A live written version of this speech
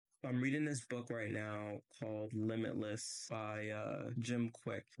I'm reading this book right now called Limitless by Jim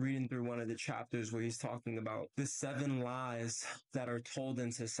Quick. Reading through one of the chapters where he's talking about the seven lies that are told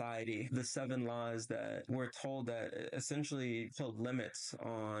in society, the seven lies that we're told that essentially put limits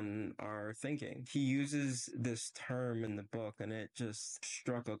on our thinking. He uses this term in the book and it just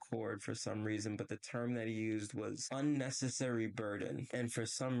struck a chord for some reason, but the term that he used was unnecessary burden. And for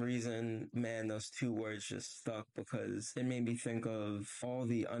some reason, man, those two words just stuck because it made me think of all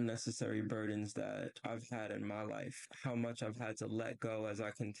the unnecessary burdens that I've had in my life, how much I've had to let go as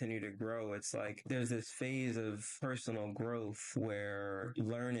I continue to grow. It's like there's this phase of personal growth where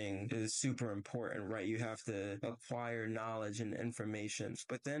learning is super important, right? You have to acquire knowledge and information.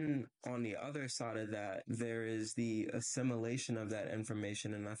 But then on the other side of that, there is the assimilation of that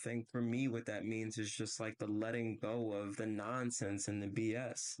information. And I think for me, what that means is just like the letting go of the nonsense and the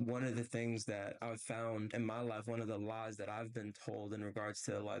BS. One of the things that I've found in my life, one of the lies that I've been told in regards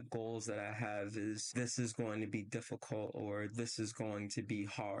to like goals that I have is this is going to be difficult or this is going to be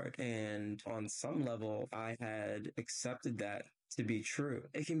hard. And on some level, I had accepted that to be true.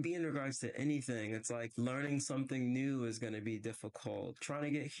 It can be in regards to anything. It's like learning something new is going to be difficult. Trying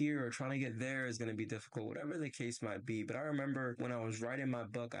to get here or trying to get there is going to be difficult, whatever the case might be. But I remember when I was writing my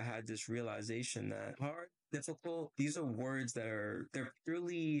book, I had this realization that hard, difficult, these are words that they're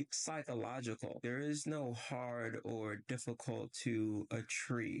purely psychological. There is no hard or difficult to a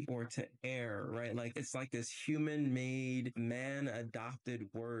tree or to air, right? Like it's like this human made, man adopted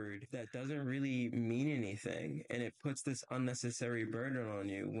word that doesn't really mean anything. And it puts this unnecessary burden on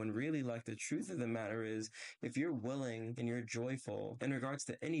you when really like the truth of the matter is if you're willing and you're joyful in regards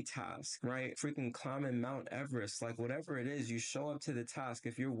to any task, right? Freaking climbing Mount Everest, like whatever it is, you show up to the task.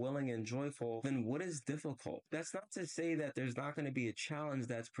 If you're willing and joyful, then what is difficult? That's not to say that there's not going to be a challenge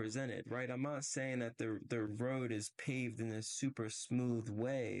that's presented, right? I'm not saying that the road is paved in a super smooth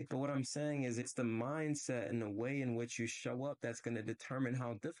way, but what I'm saying is it's the mindset and the way in which you show up that's going to determine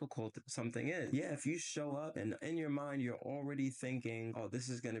how difficult something is. Yeah, if you show up and in your mind you're already thinking, oh, this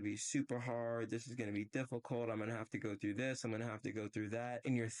is going to be super hard, this is going to be difficult, I'm going to have to go through this, I'm going to have to go through that,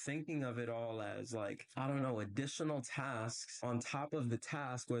 and you're thinking of it all as like, I don't know, additional tasks on top of the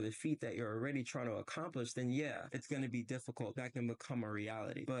task or the feat that you're already trying to accomplish, then yeah, it's going to be difficult. That can become a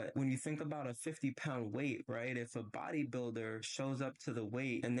reality. But when you think about a 50-pound weight, right? If a bodybuilder shows up to the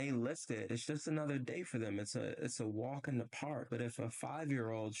weight and they lift it, it's just another day for them. It's a walk in the park. But if a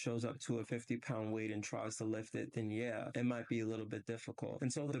 5-year-old shows up to a 50-pound weight and tries to lift it, then yeah, it might be a little bit difficult.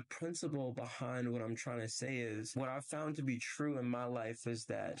 And so the principle behind what I'm trying to say is what I've found to be true in my life is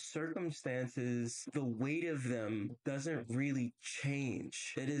that circumstances, the weight of them doesn't really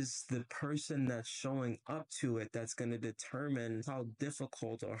change. It is the person that's showing up to it that's going to determine how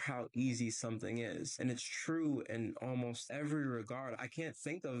difficult or how easy something is. And it's true in almost every regard. I can't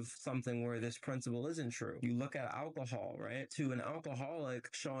think of something where this principle isn't true. You look at alcohol, right? To an alcoholic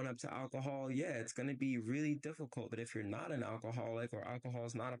showing up to alcohol, yeah, it's going to be really difficult. But if you're not an alcoholic or alcohol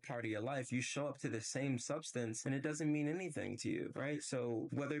is not a part of your life, you show up to the same substance and it doesn't mean anything to you, right? So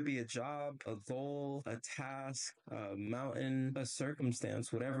whether it be a job, a goal, a task, a mountain, a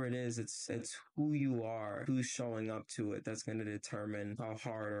circumstance, whatever it is, it's who you are, who's showing up to it that's going to determine how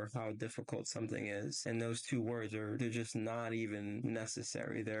hard or how difficult something is. And those two words they're just not even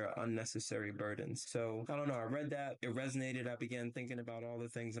necessary. They're unnecessary burdens. So I don't know. I read that. It resonated. I began thinking about all the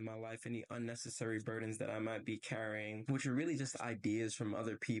things in my life and the unnecessary burdens that I might be carrying, which are really just ideas from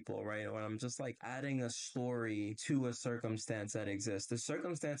other people, right? When I'm just like adding a story to a circumstance that exists. The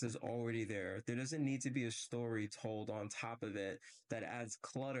circumstance is already there. There doesn't need to be a story told on top of it that adds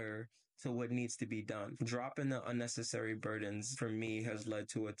clutter to what needs to be done. Dropping the unnecessary burdens for me has led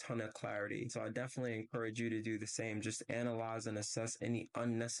to a ton of clarity. So I definitely encourage you to do the same. Just analyze and assess any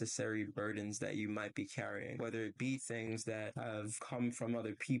unnecessary burdens that you might be carrying, whether it be things that have come from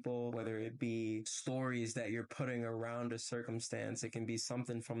other people, whether it be stories that you're putting around a circumstance. It can be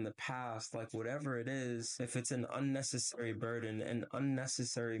something from the past, like whatever it is. If it's an unnecessary burden, and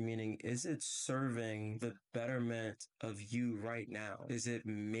unnecessary meaning, is it serving the betterment of you right now? Is it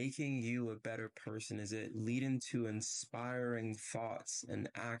making you a better person? Is it leading to inspiring thoughts and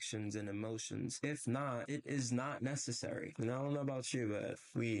actions and emotions? If not, it is not necessary. And I don't know about you, but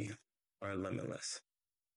we are limitless.